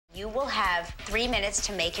You will have 3 minutes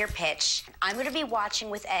to make your pitch. I'm going to be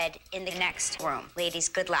watching with Ed in the next room. Ladies,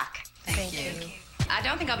 good luck. Thank you. I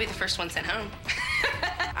don't think I'll be the first one sent home.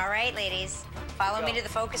 All right, ladies, follow me to the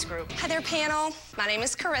focus group. Hi there, panel. My name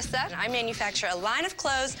is Carissa, and I manufacture a line of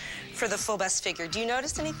clothes for the full bust figure. Do you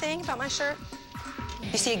notice anything about my shirt?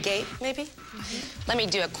 You see a gape, maybe? Let me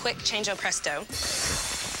do a quick changeo presto.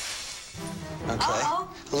 Okay.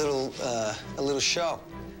 A little show.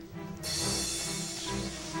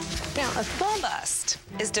 Now, a full bust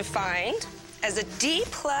is defined as a D+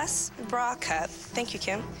 bra cup. Thank you,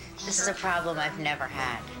 Kim. This is a problem I've never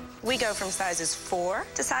had. We go from sizes 4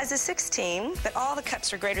 to sizes 16, but all the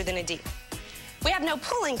cups are greater than a D. We have no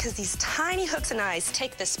pulling because these tiny hooks and eyes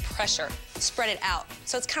take this pressure, spread it out.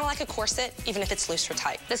 So it's kind of like a corset, even if it's loose or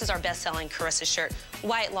tight. This is our best-selling Carissa shirt,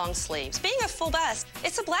 white long sleeves. Being a full bust,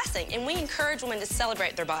 it's a blessing, and we encourage women to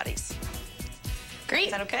celebrate their bodies. Great.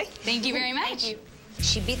 Is that okay? Thank you very much. Thank you.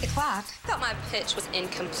 She beat the clock. I thought my pitch was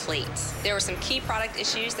incomplete. There were some key product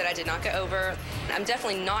issues that I did not go over. I'm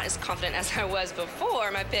definitely not as confident as I was before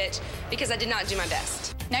my pitch because I did not do my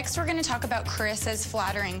best. Next, we're going to talk about Carissa's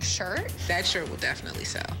flattering shirt. That shirt will definitely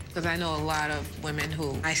sell. Because I know a lot of women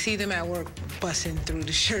who, I see them at work busting through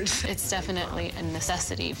the shirts. It's definitely a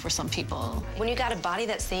necessity for some people. When you got a body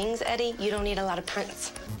that sings, Eddie, you don't need a lot of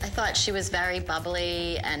prints. I thought she was very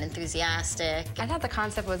bubbly and enthusiastic. I thought the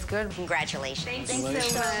concept was good. Congratulations. Thanks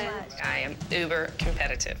so much. I am uber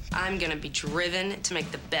competitive. I'm gonna be driven to make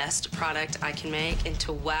the best product I can make and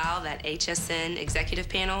to wow that HSN executive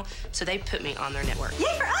panel, so they put me on their network.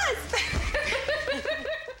 Yay for us!